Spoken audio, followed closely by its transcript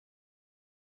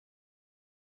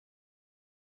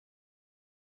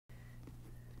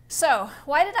So,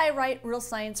 why did I write Real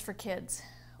Science for Kids?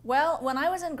 Well, when I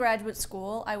was in graduate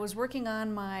school, I was working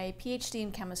on my PhD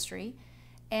in chemistry,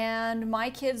 and my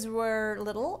kids were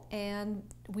little, and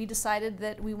we decided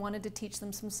that we wanted to teach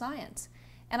them some science.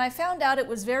 And I found out it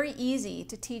was very easy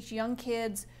to teach young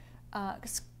kids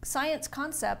science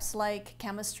concepts like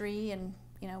chemistry and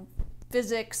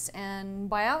physics and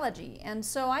biology. And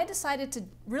so I decided to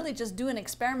really just do an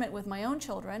experiment with my own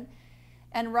children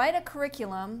and write a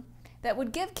curriculum that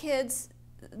would give kids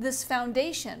this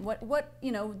foundation,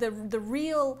 the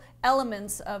real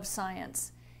elements of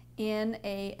science in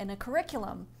a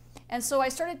curriculum. And so I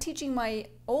started teaching my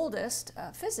oldest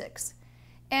physics,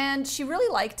 and she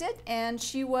really liked it, and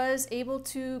she was able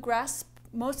to grasp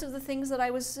most of the things that I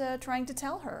was trying to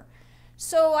tell her.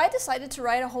 So I decided to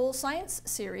write a whole science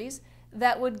series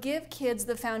that would give kids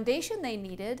the foundation they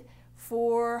needed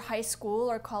for high school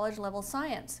or college level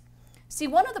science. See,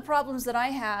 one of the problems that I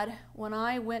had when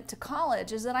I went to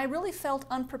college is that I really felt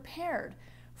unprepared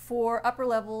for upper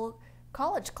level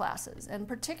college classes, and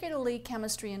particularly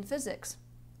chemistry and physics.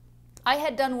 I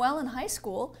had done well in high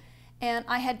school, and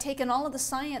I had taken all of the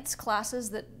science classes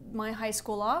that my high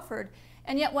school offered,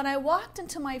 and yet when I walked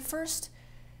into my first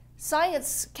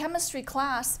science chemistry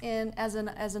class as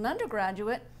an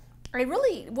undergraduate, I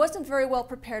really wasn't very well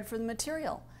prepared for the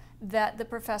material that the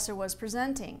professor was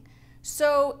presenting.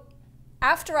 So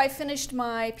after I finished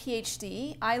my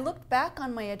PhD, I looked back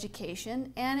on my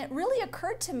education, and it really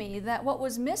occurred to me that what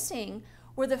was missing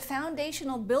were the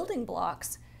foundational building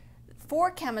blocks for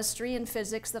chemistry and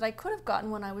physics that I could have gotten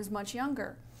when I was much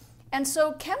younger. And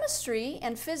so chemistry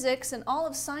and physics and all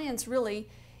of science really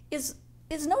is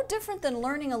no different than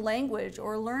learning a language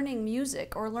or learning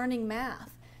music or learning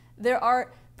math. There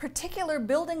are particular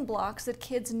building blocks that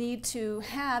kids need to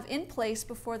have in place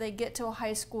before they get to a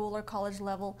high school or college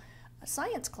level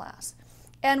science class.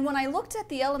 And when I looked at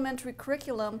the elementary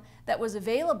curriculum that was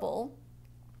available,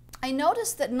 I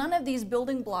noticed that none of these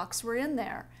building blocks were in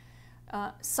there.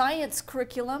 Science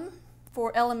curriculum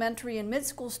for elementary and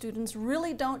mid-school students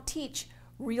really don't teach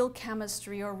real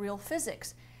chemistry or real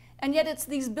physics. And yet it's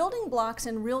these building blocks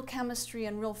in real chemistry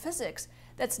and real physics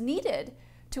that's needed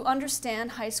to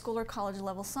understand high school or college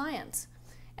level science.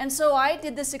 And so I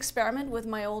did this experiment with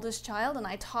my oldest child, and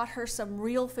I taught her some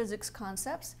real physics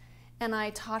concepts, and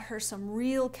I taught her some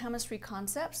real chemistry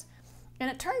concepts, and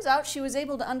it turns out she was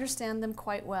able to understand them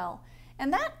quite well.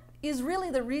 And that is really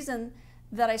the reason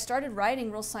that I started writing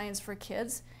Real Science for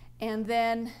Kids, and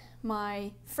then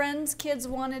my friends' kids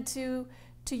wanted to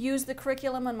use the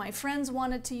curriculum, and my friends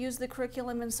wanted to use the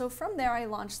curriculum, and so from there I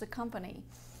launched the company.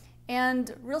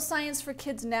 And Real Science for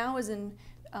Kids now is in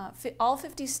all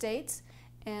 50 states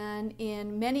and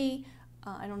in many,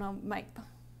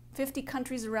 50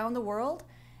 countries around the world.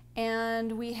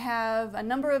 And we have a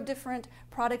number of different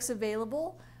products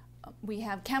available. We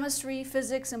have chemistry,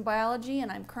 physics, and biology, and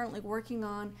I'm currently working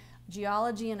on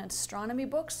geology and astronomy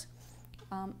books.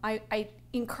 I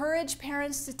encourage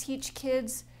parents to teach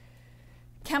kids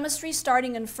chemistry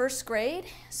starting in first grade.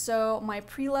 So my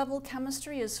pre-level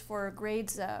chemistry is for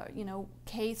grades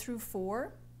K through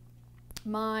 4.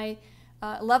 My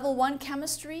level 1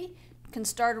 chemistry can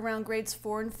start around grades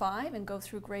 4 and 5 and go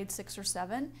through grades 6 or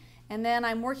 7. And then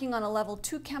I'm working on a level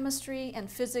 2 chemistry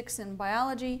and physics and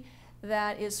biology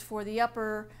that is for the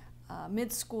upper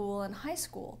mid-school and high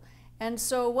school. And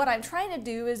so what I'm trying to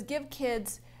do is give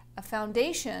kids a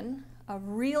foundation of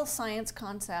real science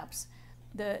concepts,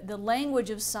 the language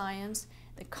of science,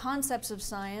 the concepts of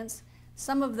science,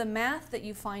 some of the math that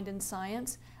you find in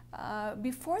science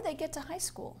before they get to high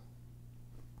school.